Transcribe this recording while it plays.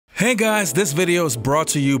Hey guys, this video is brought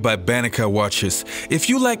to you by Banneker Watches. If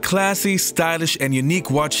you like classy, stylish, and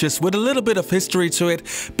unique watches with a little bit of history to it,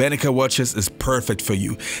 Banneker Watches is perfect for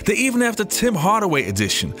you. They even have the Tim Hardaway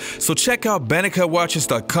edition. So check out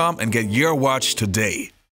bannekerwatches.com and get your watch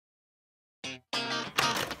today.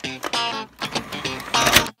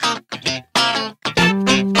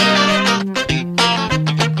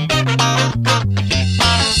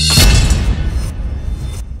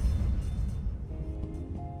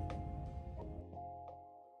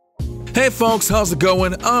 Hey folks, how's it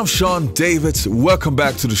going? I'm Sean David. Welcome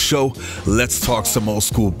back to the show. Let's talk some old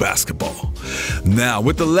school basketball. Now,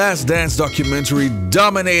 with The Last Dance documentary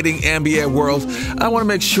dominating NBA world, I want to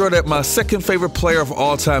make sure that my second favorite player of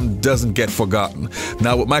all time doesn't get forgotten.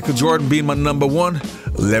 Now, with Michael Jordan being my number one,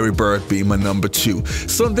 Larry Bird being my number two.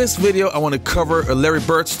 So in this video, I want to cover a Larry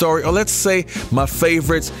Bird story, or let's say my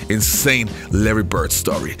favorite insane Larry Bird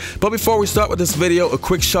story. But before we start with this video, a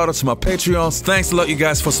quick shout out to my Patreons. Thanks a lot, you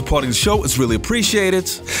guys, for supporting the show. It's really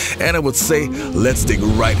appreciated. And I would say, let's dig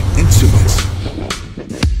right into it.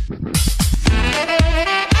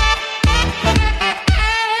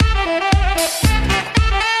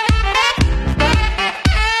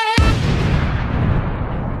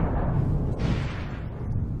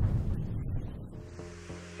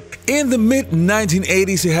 In the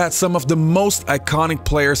mid-1980s, you had some of the most iconic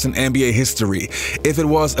players in NBA history, if it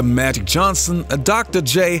was a Magic Johnson, a Dr.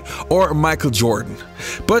 J, or a Michael Jordan.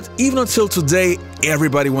 But even until today,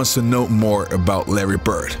 everybody wants to know more about Larry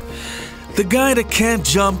Bird. The guy that can't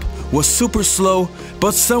jump, was super slow,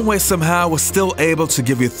 but some way somehow was still able to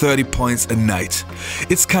give you 30 points a night.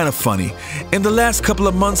 It's kind of funny. In the last couple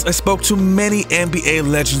of months, I spoke to many NBA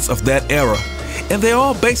legends of that era, and they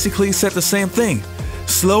all basically said the same thing.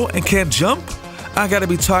 Slow and can't jump? I gotta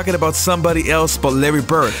be talking about somebody else but Larry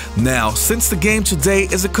Bird. Now, since the game today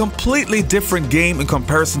is a completely different game in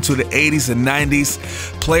comparison to the 80s and 90s,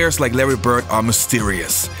 players like Larry Bird are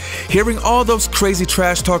mysterious. Hearing all those crazy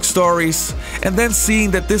trash talk stories and then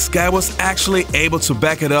seeing that this guy was actually able to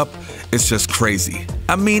back it up, it's just crazy.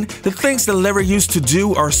 I mean, the things that Larry used to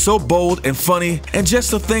do are so bold and funny, and just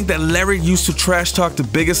to think that Larry used to trash talk the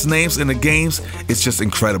biggest names in the games, it's just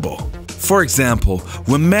incredible. For example,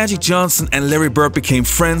 when Magic Johnson and Larry Bird became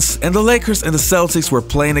friends and the Lakers and the Celtics were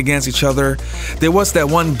playing against each other, there was that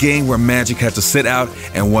one game where Magic had to sit out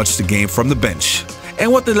and watch the game from the bench.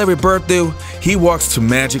 And what did Larry Bird do? He walks to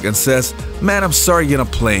Magic and says, "Man, I'm sorry you're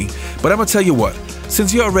not playing, but I'm gonna tell you what,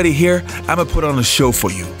 since you're already here, I'm gonna put on a show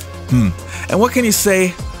for you." And what can you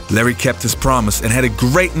say? Larry kept his promise and had a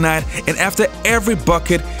great night, and after every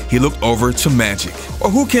bucket, he looked over to Magic. Or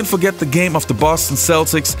who can forget the game of the Boston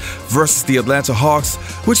Celtics versus the Atlanta Hawks,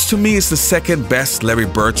 which to me is the second best Larry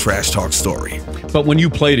Bird trash talk story. But when you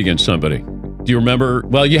played against somebody, do you remember?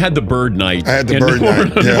 Well, you had the Bird night. I had the Bird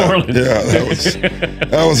night. Yeah,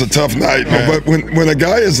 that was a tough night. Man. But when a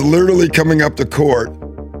guy is literally coming up the court,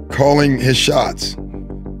 calling his shots,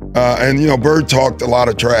 and you know, Bird talked a lot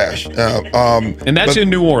of trash. And that's in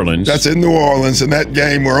New Orleans. That's in New Orleans. In that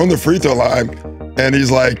game, we're on the free throw line, and he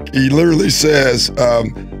literally says,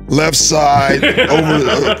 left side over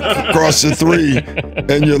across the three,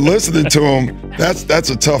 and you're listening to him. That's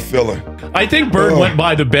a tough feeling. I think Bird went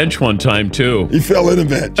by the bench one time too. He fell in the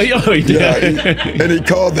bench. Oh, he did. Yeah, and he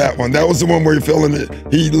called that one. That was the one where he fell in it.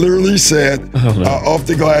 He literally said, off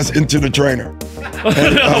the glass into the trainer.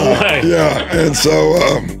 And, yeah, and so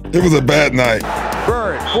it was a bad night.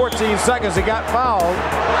 Bird, 14 seconds, he got fouled.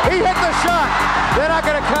 He hit the shot. They're not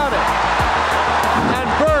going to count it. And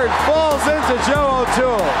Bird falls into Joe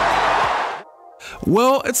O'Toole.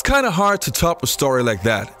 Well, it's kind of hard to top a story like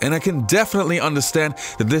that, and I can definitely understand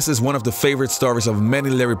that this is one of the favorite stories of many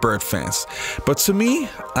Larry Bird fans. But to me,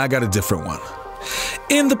 I got a different one.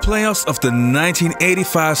 In the playoffs of the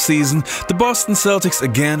 1985 season, the Boston Celtics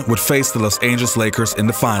again would face the Los Angeles Lakers in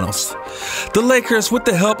the finals. The Lakers, with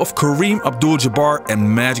the help of Kareem Abdul-Jabbar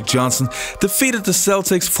and Magic Johnson, defeated the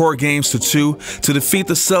Celtics 4-2 to defeat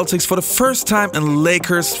the Celtics for the first time in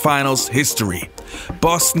Lakers finals history.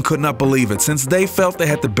 Boston could not believe it, since they felt they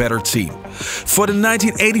had the better team. For the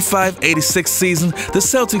 1985-86 season, the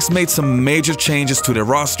Celtics made some major changes to their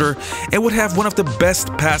roster and would have one of the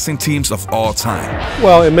best passing teams of all time.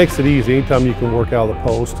 Well, it makes it easy. Anytime you can work out of the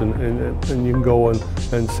post and you can go and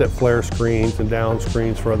set flare screens and down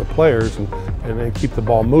screens for other players and keep the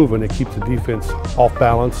ball moving, it keeps the defense off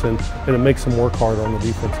balance and it makes them work hard on the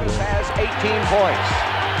defensive end. Has 18 points.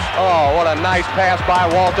 Oh, what a nice pass by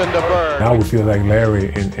Walton to Bird. I would feel like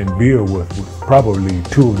Larry and Bill was probably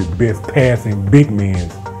two of the best passing big men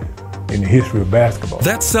in the history of basketball.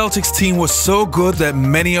 That Celtics team was so good that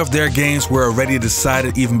many of their games were already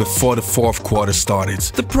decided even before the fourth quarter started.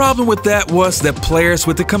 The problem with that was that players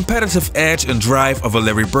with the competitive edge and drive of a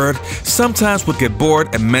Larry Bird sometimes would get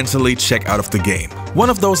bored and mentally check out of the game. One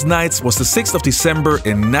of those nights was the 6th of December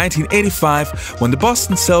in 1985 when the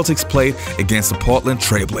Boston Celtics played against the Portland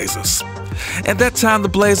Trail Blazers. At that time, the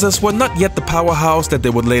Blazers were not yet the powerhouse that they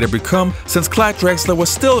would later become, since Clyde Drexler was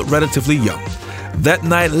still relatively young. That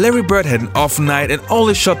night, Larry Bird had an off night and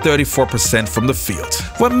only shot 34% from the field.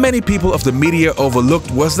 What many people of the media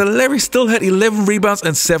overlooked was that Larry still had 11 rebounds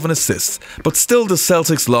and 7 assists, but still the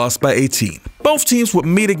Celtics lost by 18. Both teams would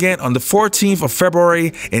meet again on the 14th of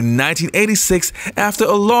February in 1986 after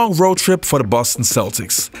a long road trip for the Boston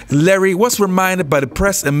Celtics. Larry was reminded by the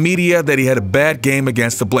press and media that he had a bad game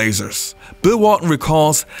against the Blazers. Bill Walton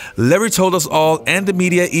recalls, "Larry told us all, and the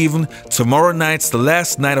media even, tomorrow night's the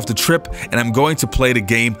last night of the trip and I'm going to play the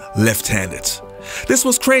game left-handed." This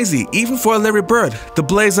was crazy, even for Larry Bird. The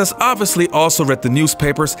Blazers obviously also read the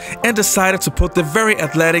newspapers and decided to put the very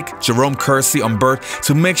athletic Jerome Kersey on Bird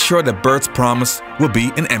to make sure that Bird's promise would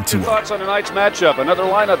be an empty one. Thoughts on tonight's matchup? Another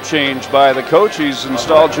lineup change by the coach. He's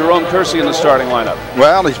installed Jerome Kersey in the starting lineup.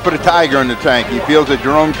 Well, he's put a tiger in the tank. He feels that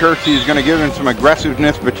Jerome Kersey is going to give him some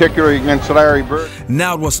aggressiveness, particularly against Larry Bird.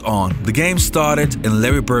 Now it was on. The game started and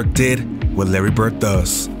Larry Bird did what Larry Bird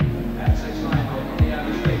does.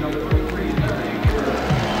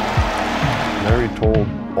 Larry told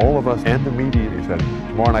all of us and the media, he said,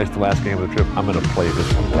 tomorrow night's the last game of the trip, I'm going to play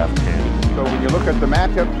this one left-handed. So when you look at the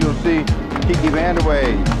matchups, you'll see Kiki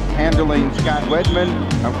Vandeweghe handling Scott Wedman.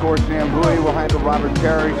 Of course, Sam Bowie will handle Robert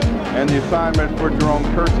Parrish. And the assignment for Jerome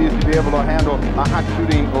Kersey is to be able to handle a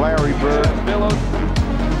hot-shooting Larry Bird.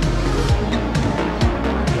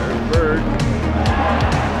 There's Bird.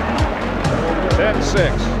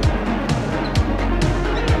 10-6.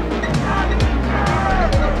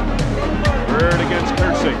 Bird against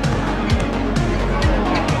Kersey.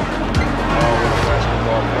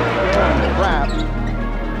 Trapped.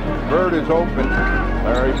 Bird is open.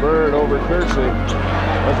 Larry Bird over Kersey.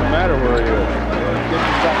 Doesn't matter where he is.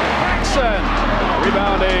 Paxson.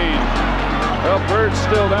 Rebound Ainge. Well, Bird's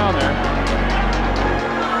still down there.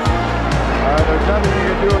 There's nothing you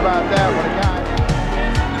can do about that when a guy.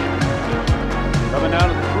 Coming down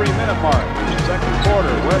to the 3-minute mark. Second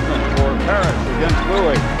quarter. Wedman for Parrish against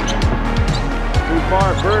Bowie. Too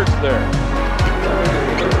far, Bird's there.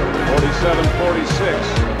 47-46.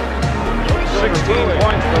 16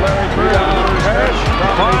 points for Larry Bird. Parrish,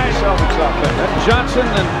 Clyde, Celtics up there. Then Johnson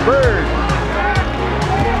and Bird.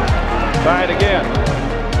 Tied again.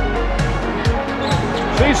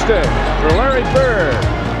 C-stick for Larry Bird.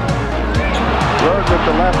 Bird with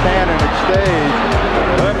the left hand and it stays.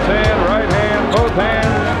 Left hand, right hand, both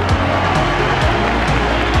hands.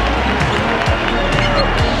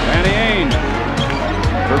 Danny Ainge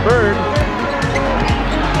for Bird.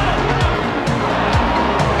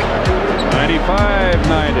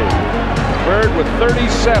 95-90. Bird with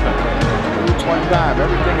 37. One time,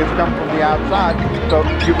 everything has come from the outside, so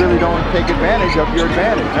you really don't take advantage of your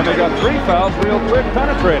advantage. And they got 3 fouls real quick,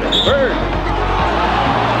 penetrating. Bird.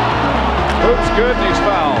 Hoop's good and he's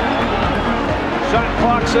fouled. Shot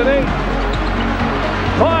clock's at 8.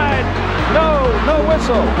 Clyde. No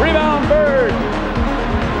whistle. Rebound Bird.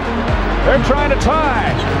 They're trying to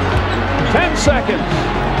tie. 10 seconds.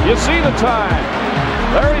 You see the time.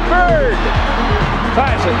 Larry Bird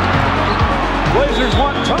ties it. Blazers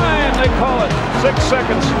want time, they call it. 6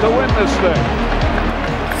 seconds to win this thing.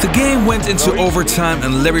 The game went into overtime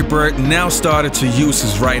and Larry Bird now started to use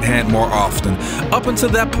his right hand more often. Up until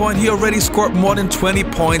that point, he already scored more than 20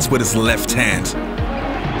 points with his left hand.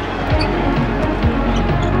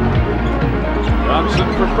 Johnson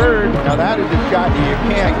for Bird. Now that is a shot you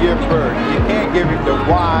can't give Bird. You can't give him the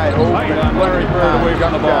wide open. Tight on Larry Bird away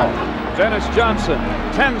from the ball. Dennis Johnson,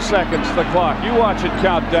 10 seconds the clock. You watch it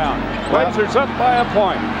count down. Blazers up by a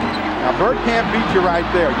point. Now Bird can't beat you right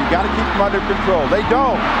there. You got to keep them under control. They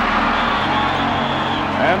don't.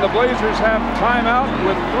 And the Blazers have timeout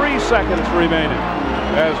with 3 seconds remaining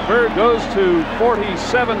as Bird goes to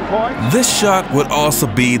 47 points. This shot would also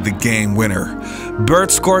be the game winner.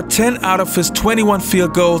 Bird scored 10 out of his 21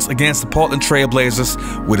 field goals against the Portland Trail Blazers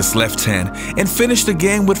with his left hand and finished the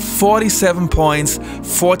game with 47 points,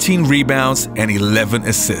 14 rebounds, and 11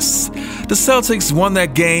 assists. The Celtics won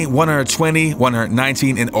that game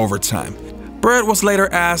 120-119 in overtime. Bird was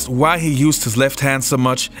later asked why he used his left hand so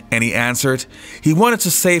much, and he answered, he wanted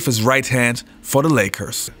to save his right hand for the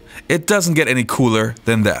Lakers. It doesn't get any cooler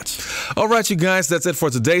than that. All right, you guys, that's it for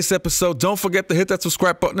today's episode. Don't forget to hit that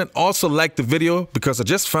subscribe button and also like the video, because I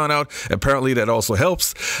just found out apparently that also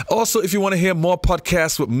helps. Also, if you want to hear more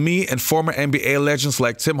podcasts with me and former NBA legends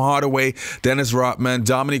like Tim Hardaway, Dennis Rodman,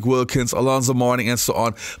 Dominique Wilkins, Alonzo Mourning, and so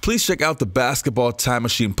on, please check out the Basketball Time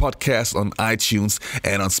Machine podcast on iTunes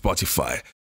and on Spotify.